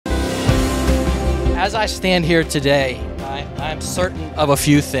As I stand here today, I'm certain of a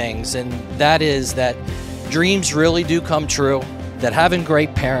few things, and that is that dreams really do come true, that having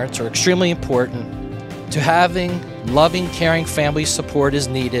great parents are extremely important, to having loving, caring family support is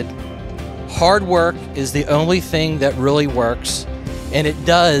needed. Hard work is the only thing that really works, and it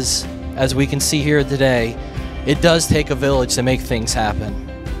does, as we can see here today, it does take a village to make things happen.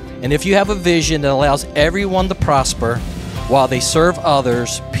 And if you have a vision that allows everyone to prosper while they serve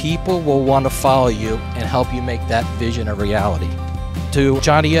others, people will want to follow you and help you make that vision a reality. To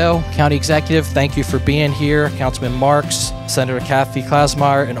Johnny O, County Executive, thank you for being here. Councilman Marks, Senator Kathy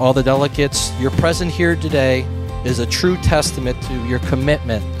Klausmeir, and all the delegates. Your presence here today is a true testament to your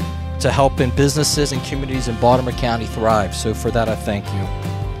commitment to helping businesses and communities in Baltimore County thrive. So for that, I thank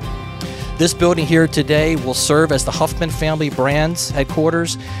you. This building here today will serve as the Huffman Family Brands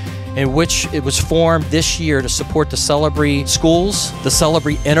headquarters, in which it was formed this year to support the Celebree schools, the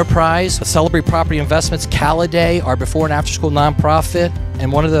Celebree enterprise, the Celebree property investments, Caliday, our before and after school nonprofit,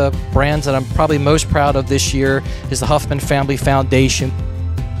 and one of the brands that I'm probably most proud of this year is the Huffman Family Foundation.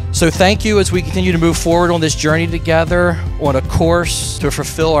 So thank you as we continue to move forward on this journey together on a course to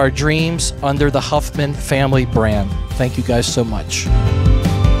fulfill our dreams under the Huffman Family brand. Thank you guys so much.